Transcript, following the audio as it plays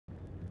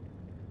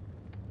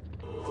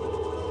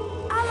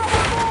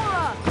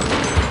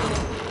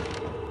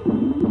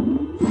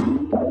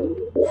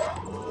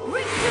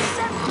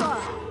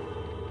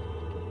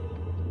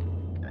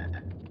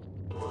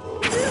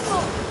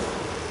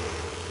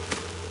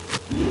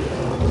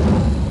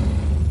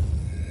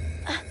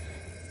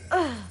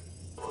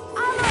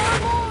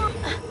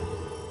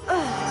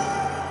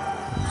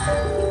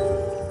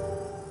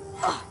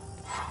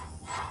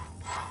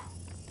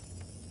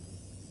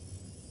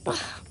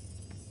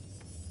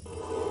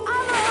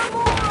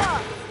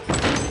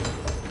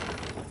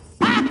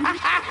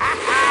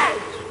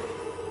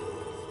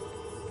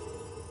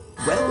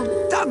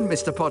Well done,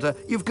 Mr. Potter.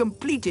 You've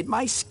completed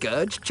my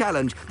Scourge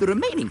challenge. The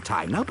remaining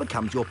time now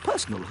becomes your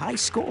personal high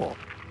score.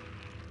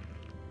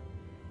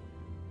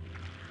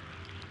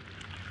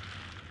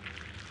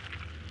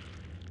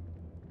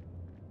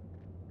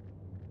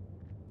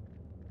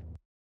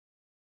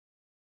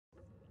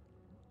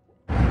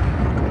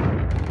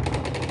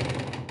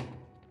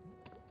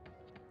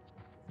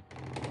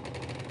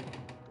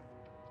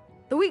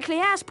 The weekly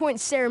house point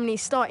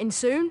ceremony's starting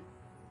soon.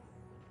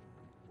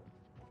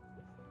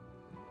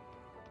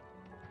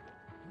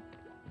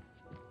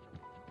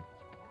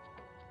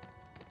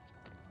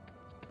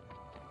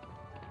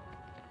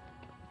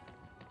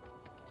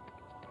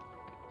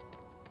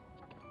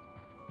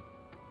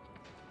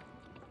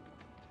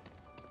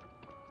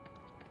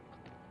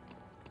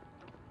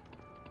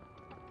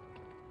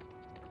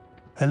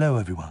 Hello,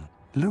 everyone.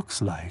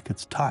 Looks like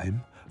it's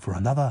time for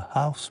another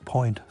house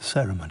point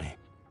ceremony.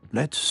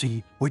 Let's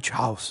see which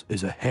house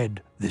is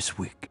ahead this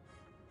week.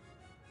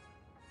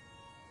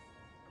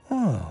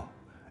 Oh,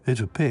 it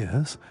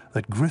appears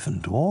that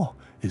Gryffindor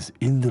is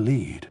in the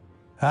lead.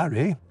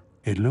 Harry,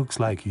 it looks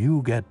like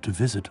you get to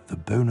visit the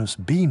bonus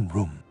bean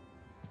room.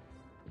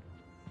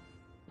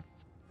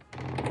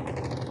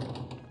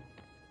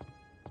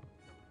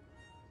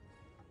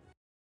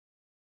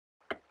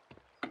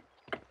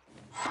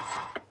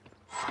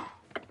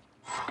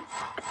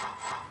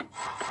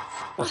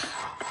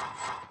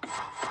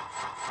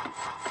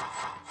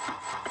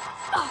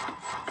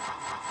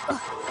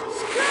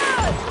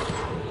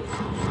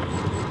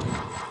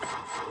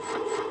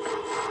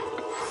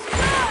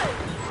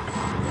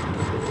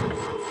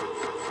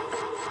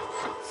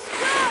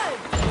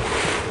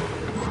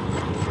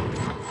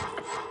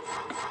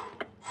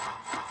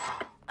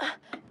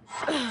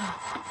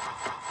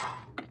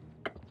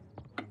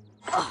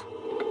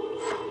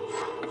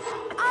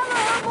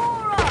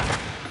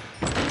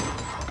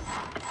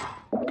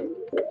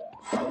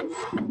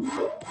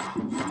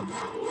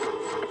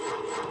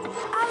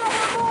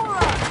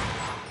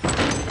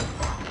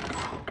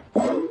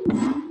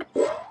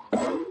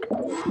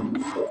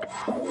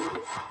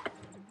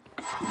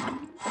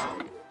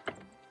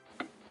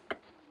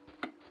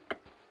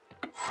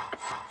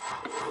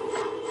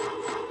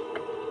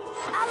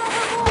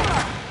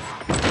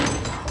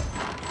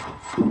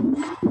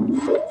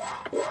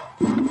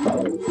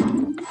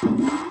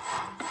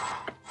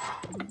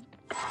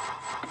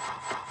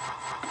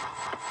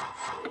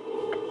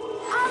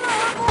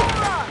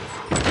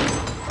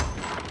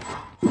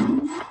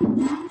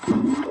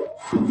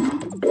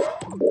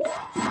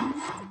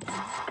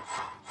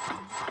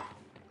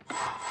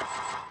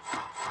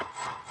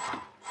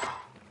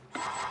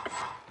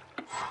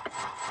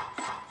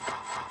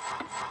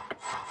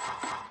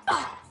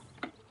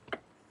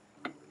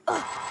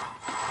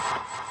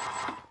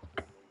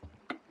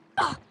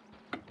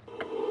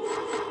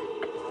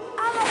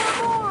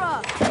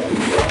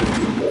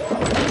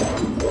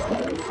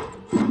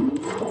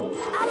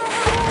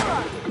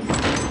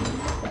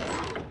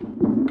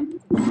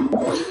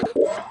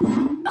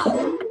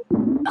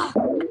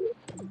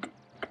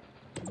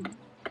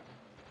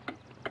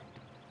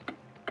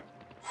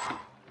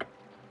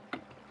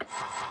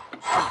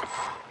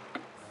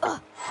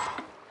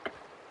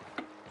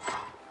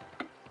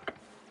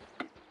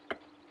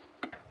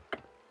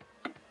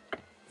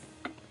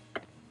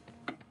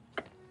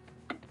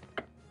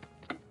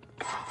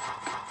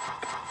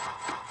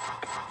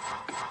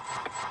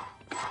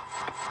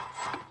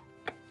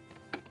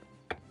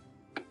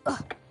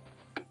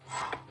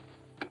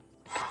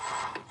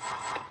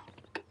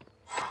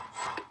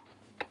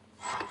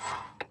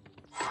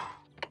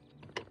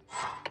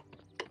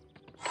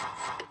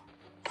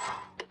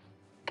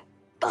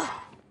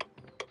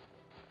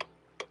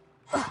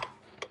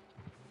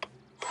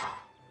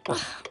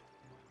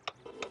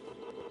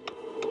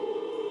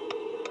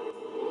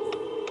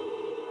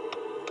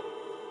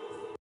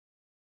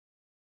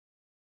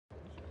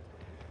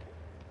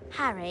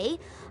 Harry,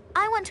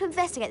 I want to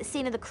investigate the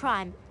scene of the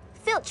crime.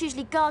 Filch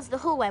usually guards the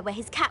hallway where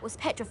his cat was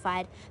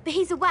petrified, but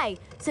he's away,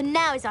 so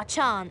now is our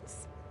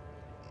chance.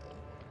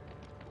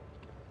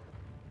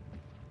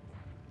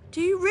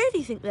 Do you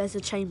really think there's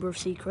a Chamber of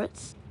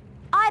Secrets?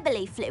 I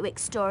believe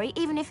Flitwick's story,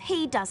 even if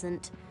he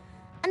doesn't.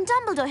 And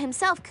Dumbledore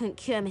himself couldn't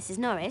cure Mrs.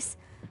 Norris.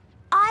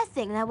 I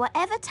think that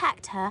whatever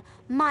attacked her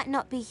might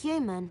not be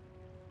human.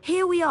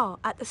 Here we are,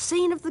 at the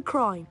scene of the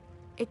crime.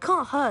 It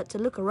can't hurt to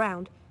look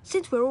around,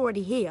 since we're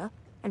already here,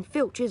 and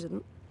Filch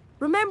isn't.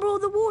 Remember all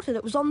the water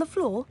that was on the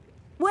floor?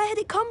 Where had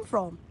it come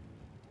from?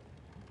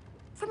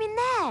 From in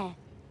there.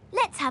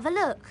 Let's have a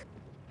look.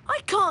 I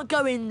can't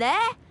go in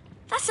there.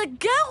 That's a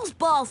girl's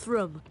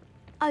bathroom.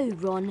 Oh,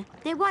 Ron,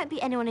 there won't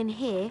be anyone in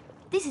here.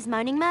 This is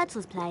Moaning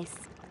Myrtle's place.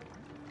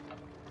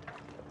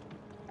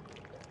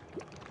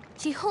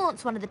 She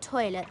haunts one of the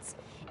toilets.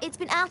 It's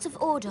been out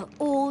of order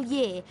all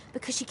year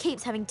because she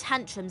keeps having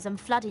tantrums and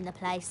flooding the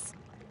place.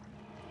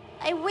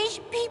 I wish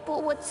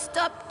people would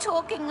stop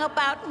talking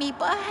about me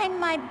behind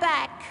my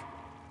back.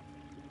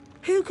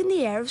 Who can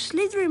the heir of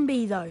Slytherin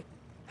be, though?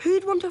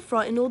 Who'd want to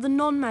frighten all the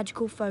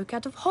non-magical folk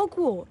out of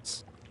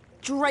Hogwarts?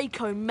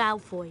 Draco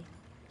Malfoy.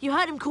 You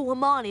heard him call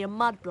Hermione a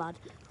mudblood.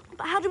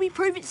 But how do we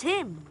prove it's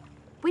him?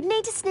 We'd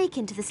need to sneak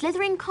into the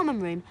Slytherin common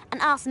room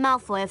and ask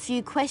Malfoy a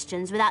few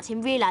questions without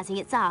him realising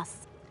it's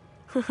us.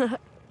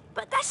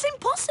 But that's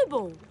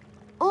impossible.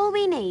 All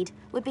we need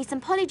would be some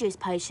polyjuice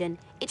potion.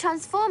 It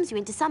transforms you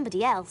into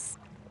somebody else.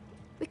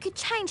 We could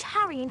change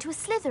Harry into a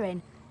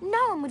Slytherin.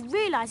 No one would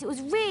realise it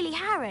was really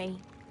Harry.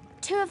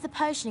 2 of the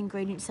potion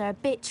ingredients are a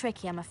bit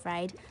tricky, I'm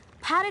afraid.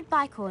 Powdered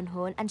bicorn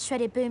horn and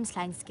shredded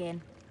boomslang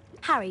skin.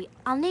 Harry,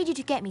 I'll need you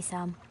to get me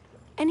some.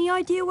 Any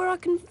idea where I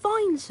can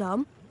find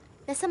some?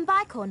 There's some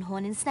bicorn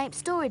horn in Snape's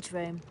storage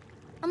room.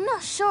 I'm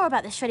not sure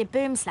about the shredded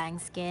boomslang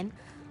skin.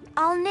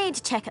 I'll need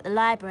to check at the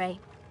library.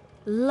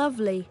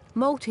 Lovely.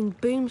 Molting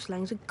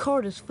boomslangs and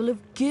corridors full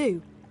of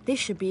goo. This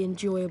should be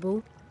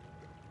enjoyable.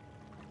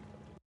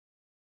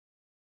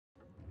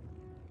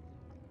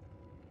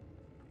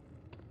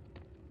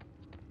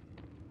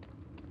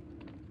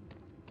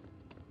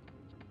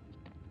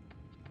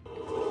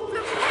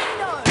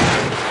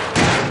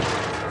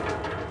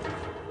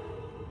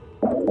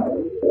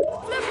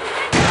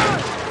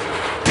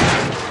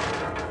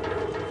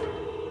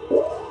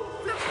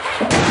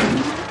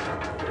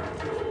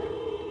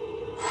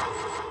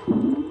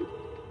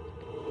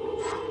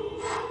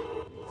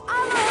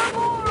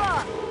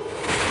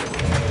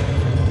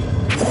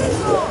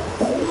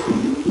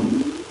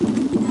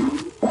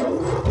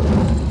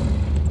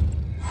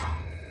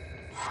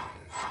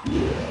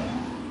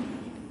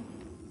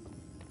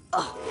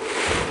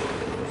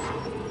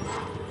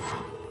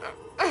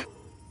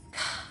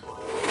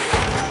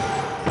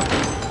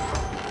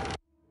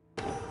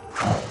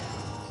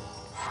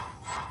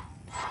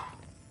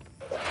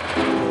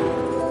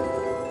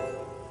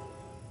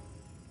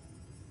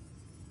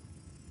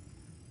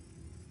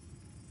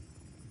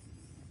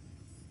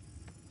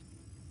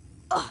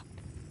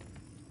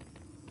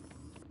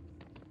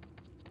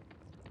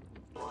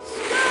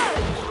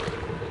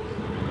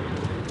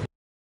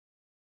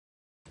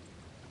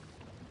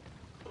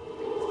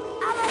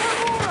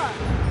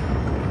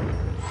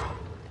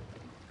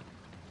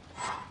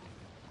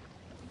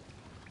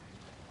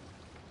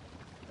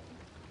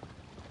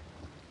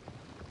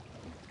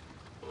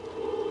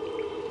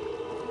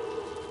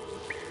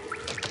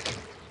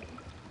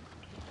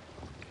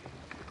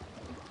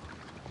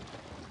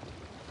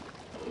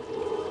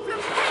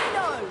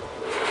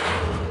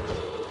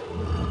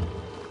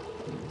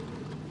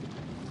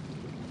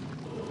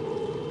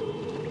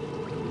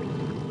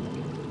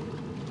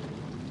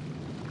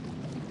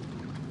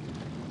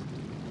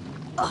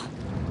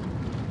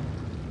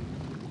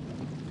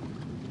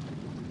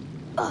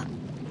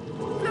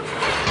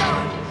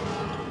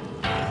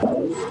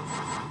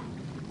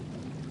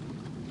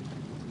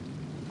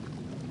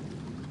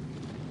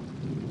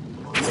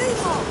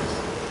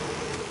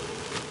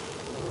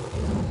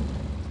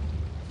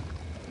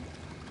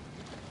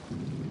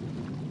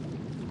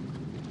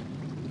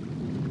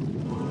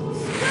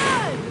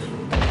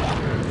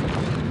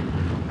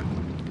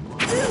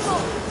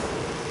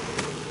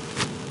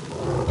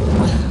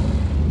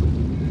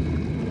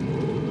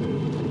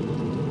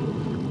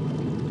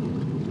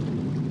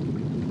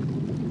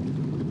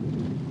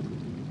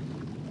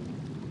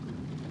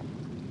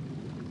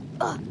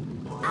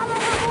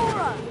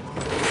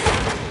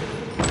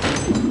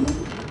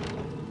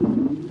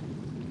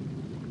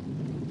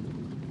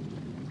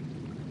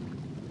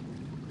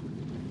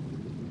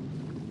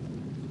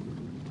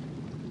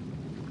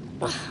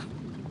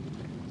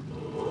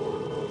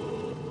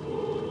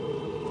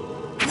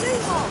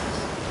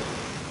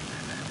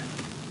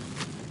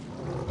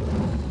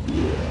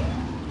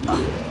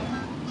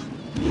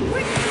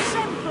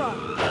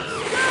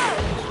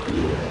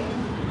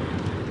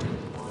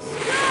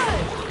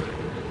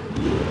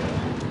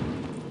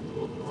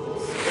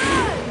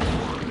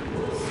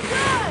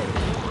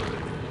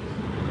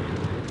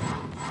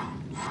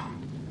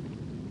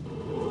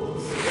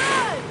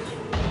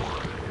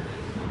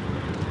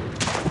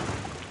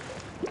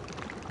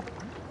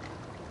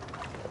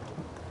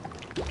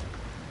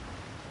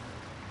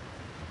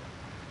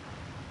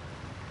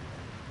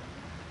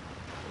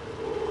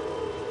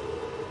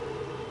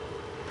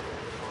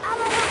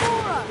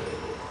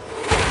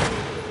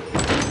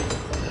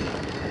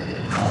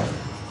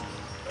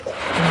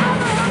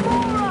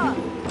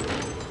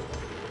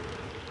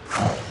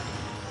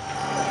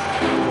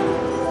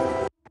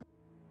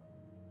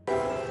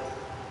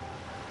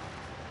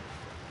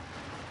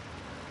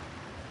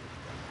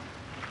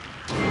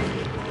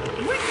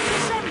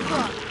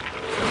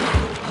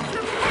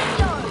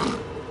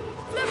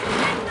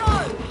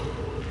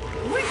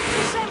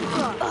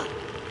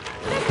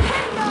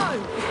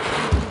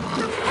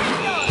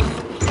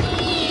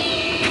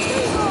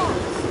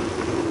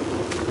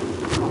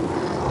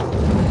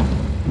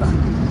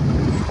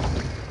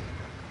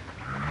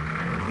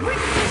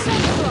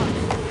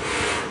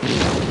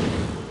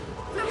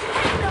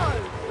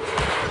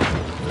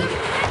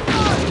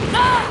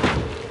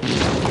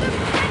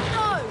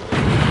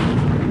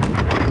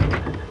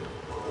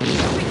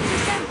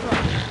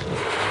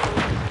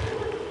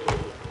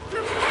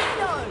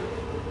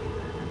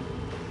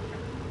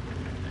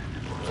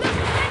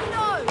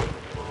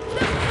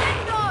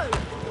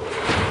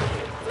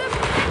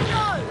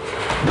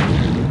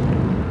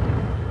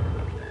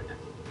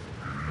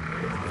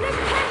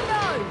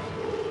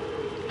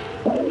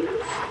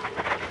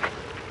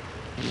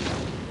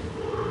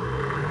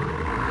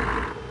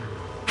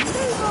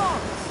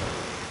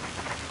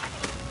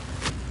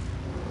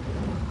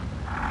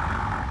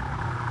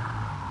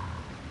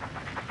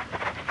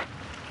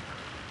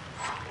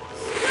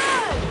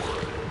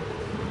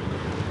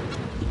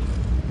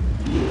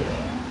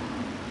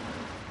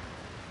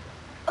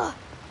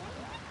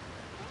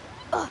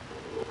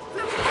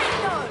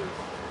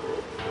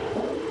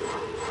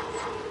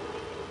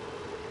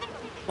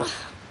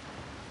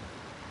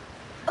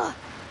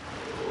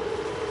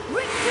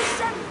 Rictus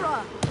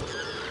Sempra!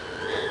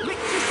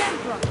 Rictus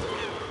Sempra!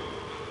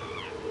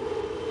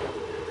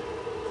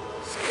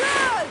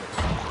 Scourge!